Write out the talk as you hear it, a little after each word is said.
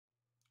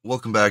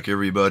Welcome back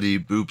everybody,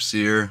 Boops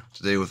here,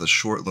 today with a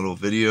short little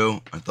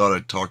video. I thought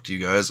I'd talk to you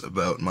guys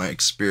about my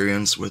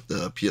experience with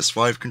the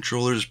PS5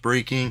 controllers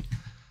breaking,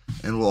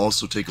 and we'll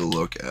also take a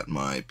look at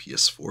my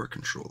PS4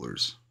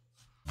 controllers.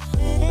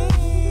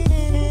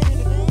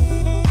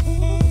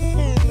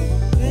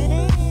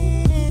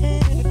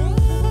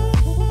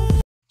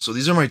 So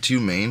these are my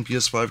two main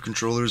PS5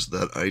 controllers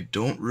that I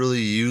don't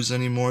really use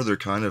anymore. They're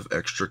kind of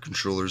extra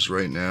controllers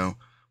right now.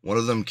 One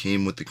of them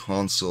came with the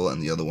console and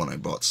the other one I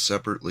bought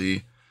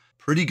separately.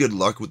 Pretty good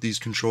luck with these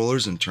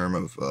controllers in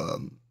terms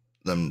of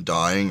them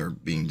dying or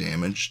being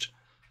damaged.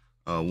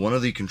 One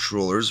of the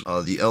controllers,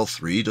 the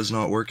L3, does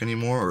not work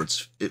anymore, or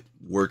it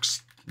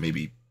works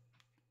maybe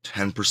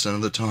 10%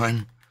 of the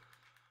time.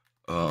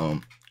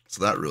 So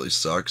that really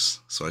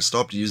sucks. So I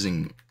stopped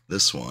using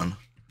this one.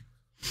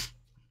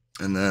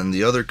 And then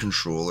the other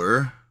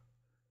controller,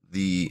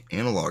 the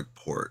analog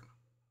port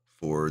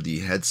for the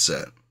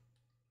headset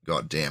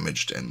got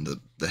damaged, and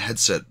the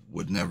headset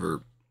would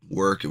never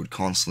work. It would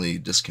constantly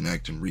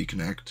disconnect and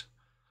reconnect.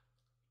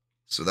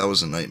 So that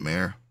was a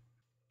nightmare.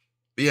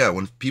 But yeah,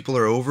 when people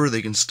are over,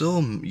 they can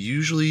still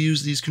usually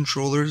use these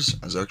controllers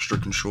as extra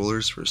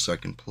controllers for a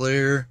second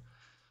player.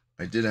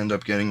 I did end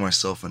up getting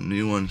myself a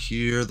new one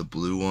here, the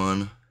blue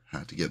one.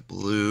 Had to get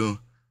blue.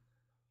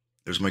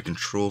 There's my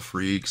control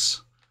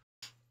freaks.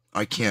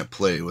 I can't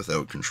play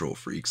without control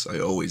freaks. I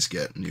always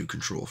get new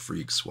control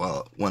freaks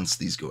once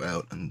these go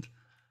out, and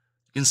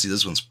you can see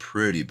this one's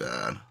pretty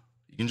bad.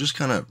 You can just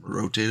kind of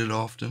rotate it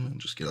often and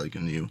just get like a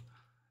new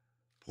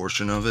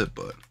portion of it,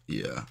 but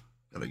yeah,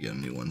 gotta get a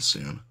new one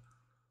soon.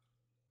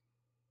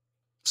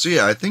 So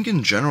yeah, I think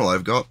in general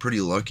I've got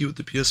pretty lucky with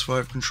the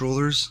PS5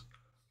 controllers.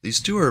 These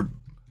two are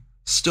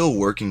still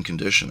working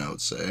condition, I would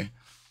say.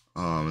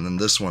 And then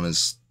this one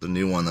is the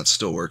new one that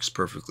still works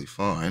perfectly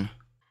fine.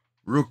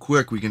 Real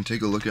quick, we can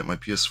take a look at my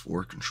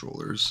PS4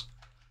 controllers.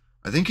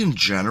 I think in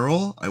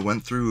general, I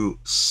went through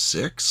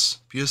 6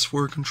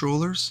 PS4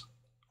 controllers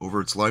over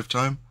its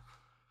lifetime.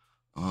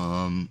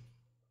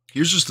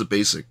 Here's just the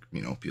basic,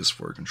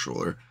 PS4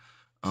 controller.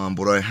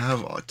 What I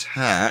have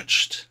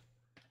attached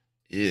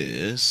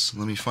is,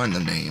 let me find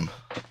the name.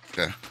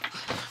 Okay.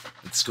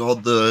 It's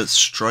called the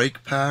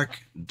Strike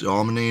Pack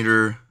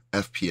Dominator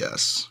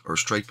FPS, or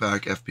Strike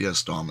Pack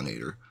FPS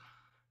Dominator.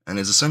 And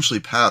it's essentially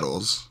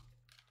paddles.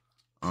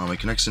 It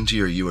connects into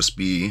your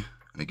USB,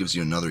 and it gives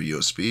you another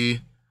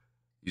USB.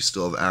 You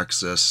still have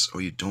access,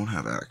 you don't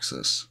have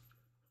access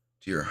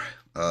to your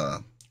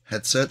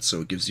headset,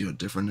 so it gives you a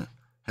different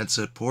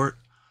headset port.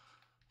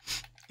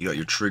 You got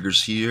your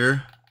triggers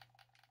here.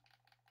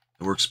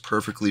 It works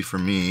perfectly for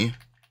me.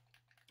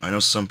 I know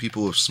some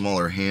people with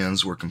smaller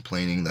hands were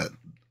complaining that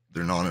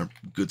they're not a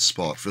good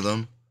spot for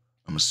them.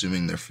 I'm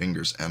assuming their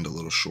fingers end a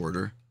little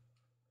shorter.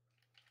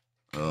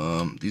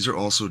 These are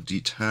also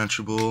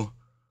detachable.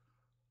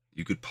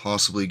 You could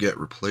possibly get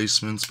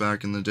replacements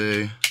back in the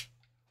day.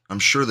 I'm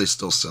sure they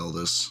still sell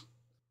this.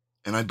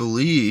 And I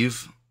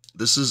believe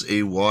this is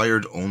a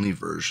wired only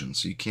version,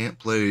 so you can't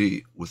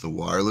play with a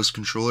wireless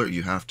controller.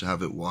 You have to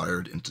have it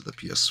wired into the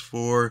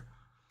PS4,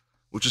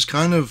 which is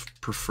kind of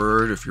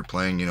preferred if you're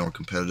playing, a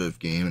competitive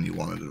game and you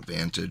want an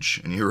advantage,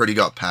 and you already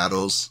got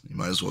paddles. You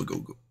might as well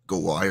go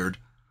wired.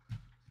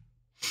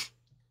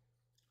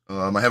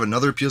 I have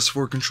another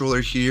PS4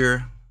 controller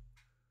here.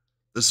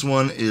 This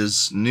one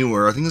is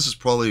newer. I think this is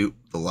probably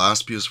the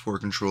last PS4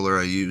 controller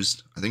I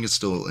used. I think it's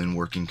still in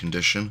working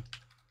condition.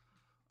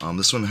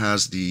 This one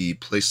has the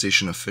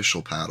PlayStation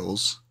official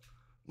paddles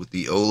with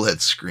the OLED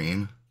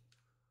screen.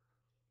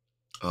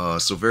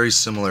 So very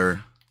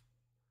similar.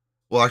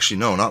 Well, actually,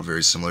 no, not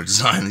very similar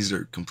design. These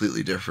are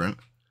completely different.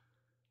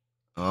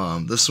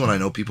 This one I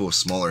know people with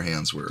smaller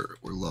hands were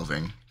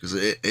loving, because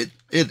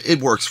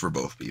it works for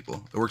both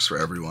people. It works for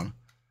everyone.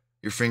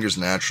 Your fingers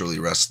naturally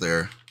rest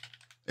there.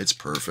 It's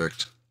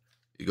perfect.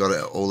 You got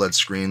an OLED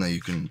screen that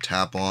you can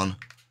tap on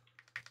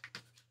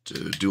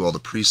to do all the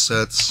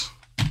presets.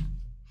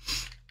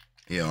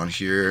 Yeah, on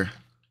here,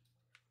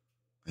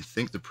 I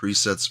think the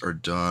presets are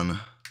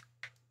done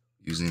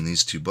using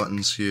these two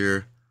buttons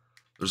here.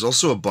 There's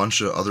also a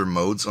bunch of other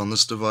modes on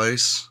this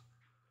device.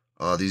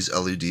 These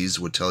LEDs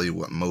would tell you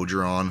what mode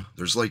you're on.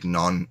 There's like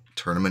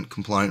non-tournament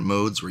compliant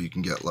modes where you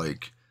can get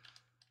like,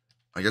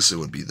 I guess it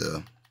would be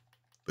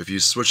if you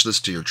switch this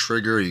to your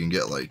trigger, you can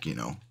get like,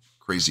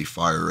 crazy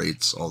fire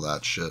rates, all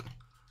that shit.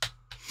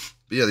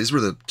 But yeah, these were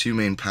the two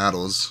main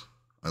paddles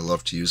I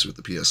love to use with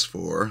the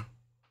PS4.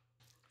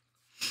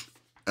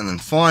 And then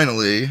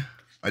finally,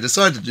 I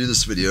decided to do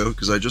this video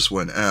because I just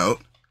went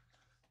out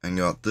and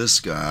got this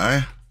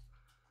guy.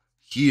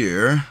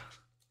 Here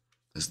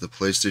is the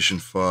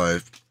PlayStation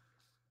 5,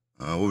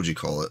 what would you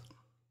call it?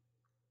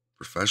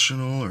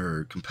 Professional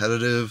or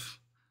competitive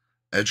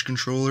Edge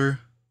Controller.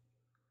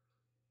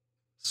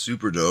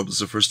 Super dope. This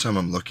is the first time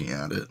I'm looking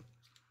at it.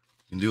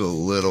 You can do a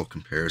little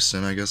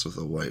comparison, I guess, with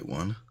a white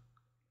one.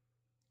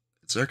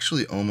 It's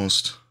actually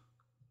almost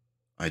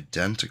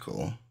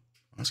identical.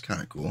 That's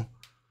kind of cool.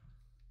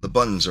 The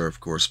buttons are,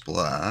 of course,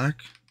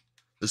 black.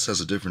 This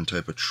has a different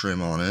type of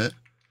trim on it.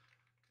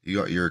 You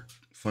got your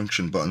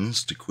function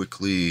buttons to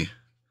quickly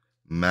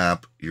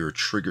map your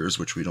triggers,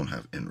 which we don't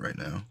have in right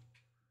now.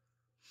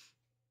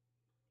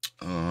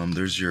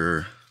 There's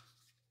your,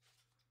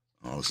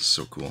 oh, this is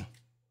so cool.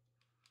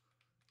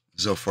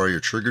 This is how far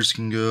your triggers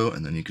can go,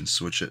 and then you can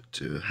switch it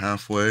to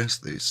halfway,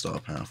 so they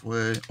stop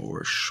halfway,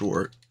 or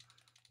short,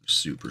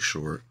 super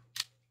short.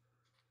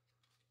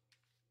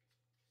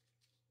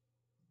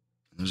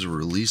 There's a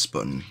release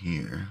button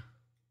here.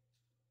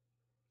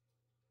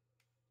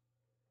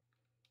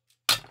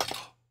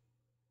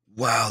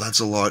 Wow, that's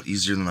a lot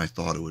easier than I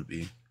thought it would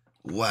be.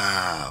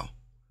 Wow.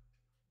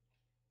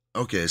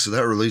 Okay, so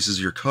that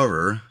releases your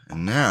cover,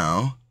 and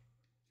now,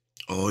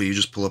 oh, you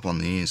just pull up on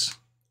these.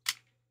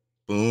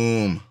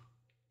 Boom.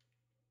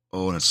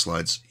 Oh, and it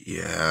slides.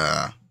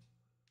 Yeah.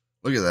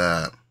 Look at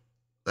that.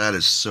 That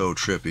is so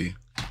trippy.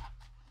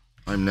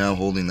 I'm now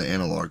holding the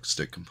analog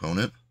stick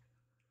component.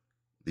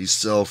 These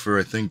sell for,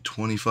 I think,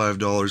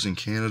 $25 in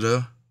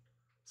Canada.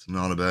 It's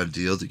not a bad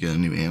deal to get a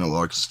new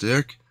analog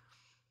stick.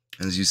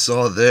 And as you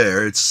saw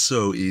there, it's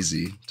so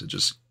easy to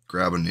just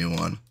grab a new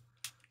one.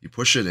 You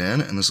push it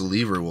in, and this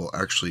lever will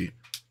actually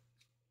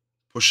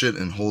push it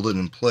and hold it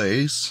in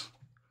place.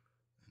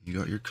 You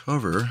got your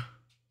cover.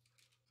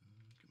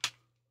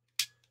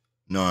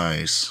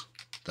 Nice.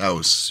 That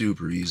was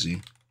super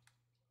easy.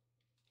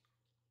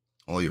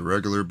 All your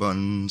regular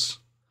buttons.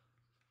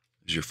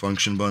 There's your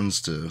function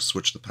buttons to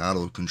switch the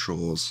paddle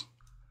controls.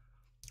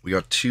 We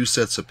got 2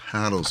 sets of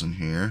paddles in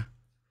here.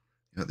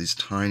 You got these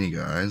tiny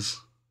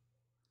guys.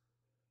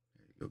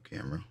 There you go,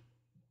 camera.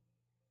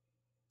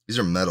 These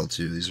are metal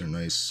too. These are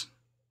nice.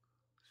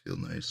 Feel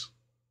nice.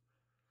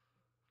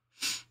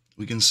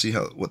 We can see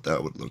what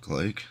that would look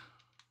like.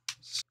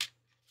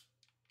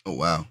 Oh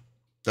wow.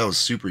 That was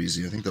super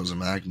easy. I think that was a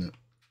magnet.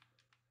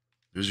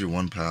 There's your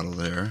one paddle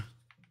there.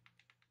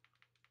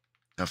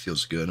 That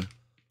feels good.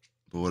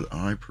 But what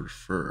I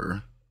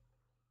prefer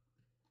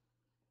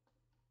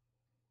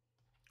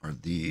are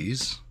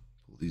these.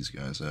 Pull these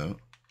guys out.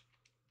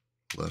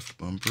 Left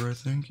bumper, I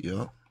think.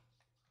 Yep.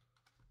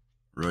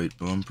 Right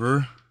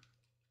bumper.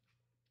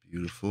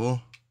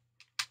 Beautiful.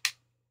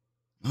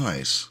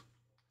 Nice.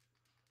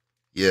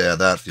 Yeah,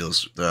 that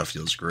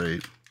feels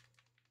great.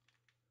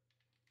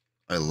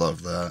 I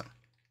love that.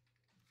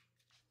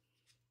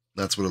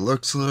 That's what it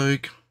looks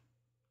like.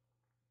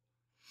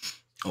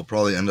 I'll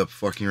probably end up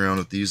fucking around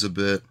with these a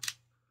bit.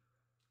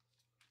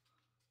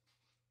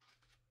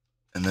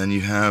 And then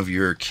you have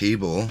your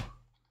cable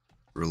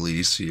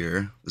release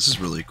here. This is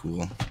really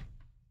cool.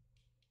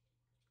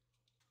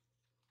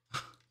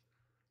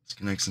 This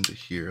connects into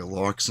here,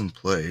 locks in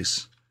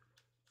place.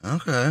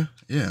 Okay,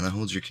 yeah, and that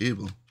holds your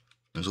cable.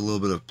 There's a little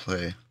bit of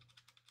play.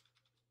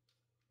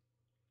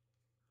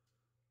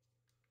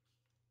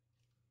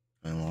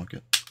 I unlock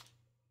it.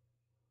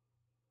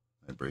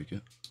 I break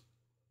it.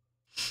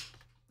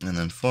 And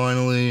then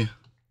finally,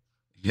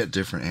 you get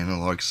different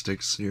analog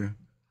sticks here,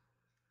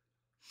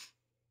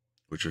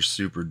 which are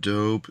super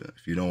dope.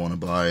 If you don't want to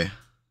buy,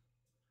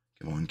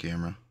 come on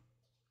camera.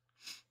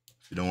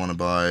 If you don't want to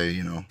buy,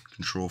 you know,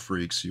 control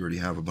freaks, you already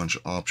have a bunch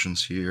of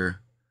options here.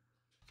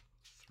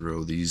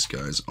 Throw these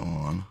guys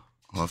on.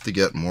 I'll have to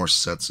get more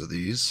sets of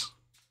these.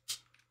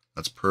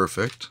 That's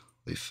perfect.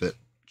 They fit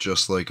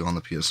just like on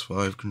the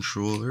PS5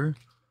 controller.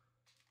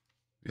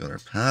 We got our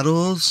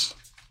paddles.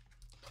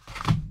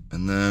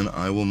 And then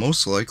I will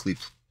most likely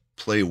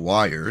play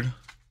wired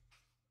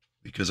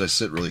because I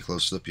sit really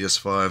close to the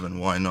PS5, and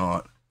why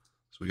not?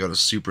 So we got a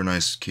super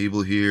nice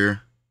cable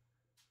here.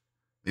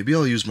 Maybe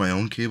I'll use my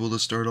own cable to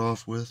start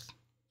off with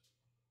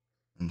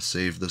and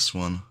save this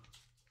one.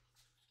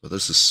 But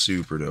this is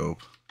super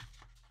dope.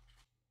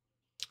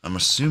 I'm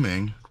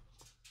assuming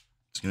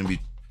it's going to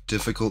be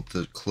difficult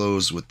to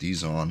close with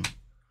these on.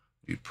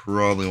 You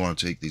probably want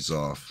to take these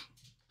off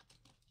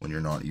when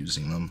you're not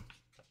using them.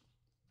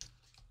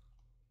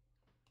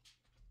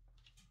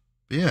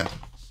 But yeah.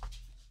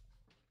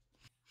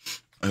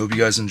 I hope you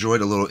guys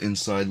enjoyed a little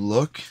inside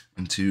look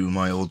into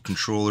my old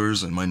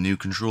controllers and my new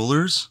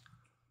controllers.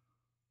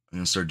 I'm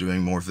going to start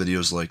doing more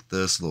videos like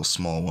this, little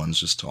small ones,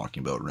 just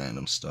talking about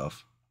random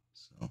stuff.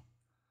 So,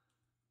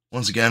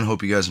 once again,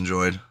 hope you guys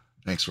enjoyed.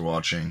 Thanks for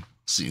watching.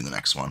 See you in the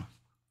next one.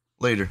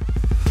 Later.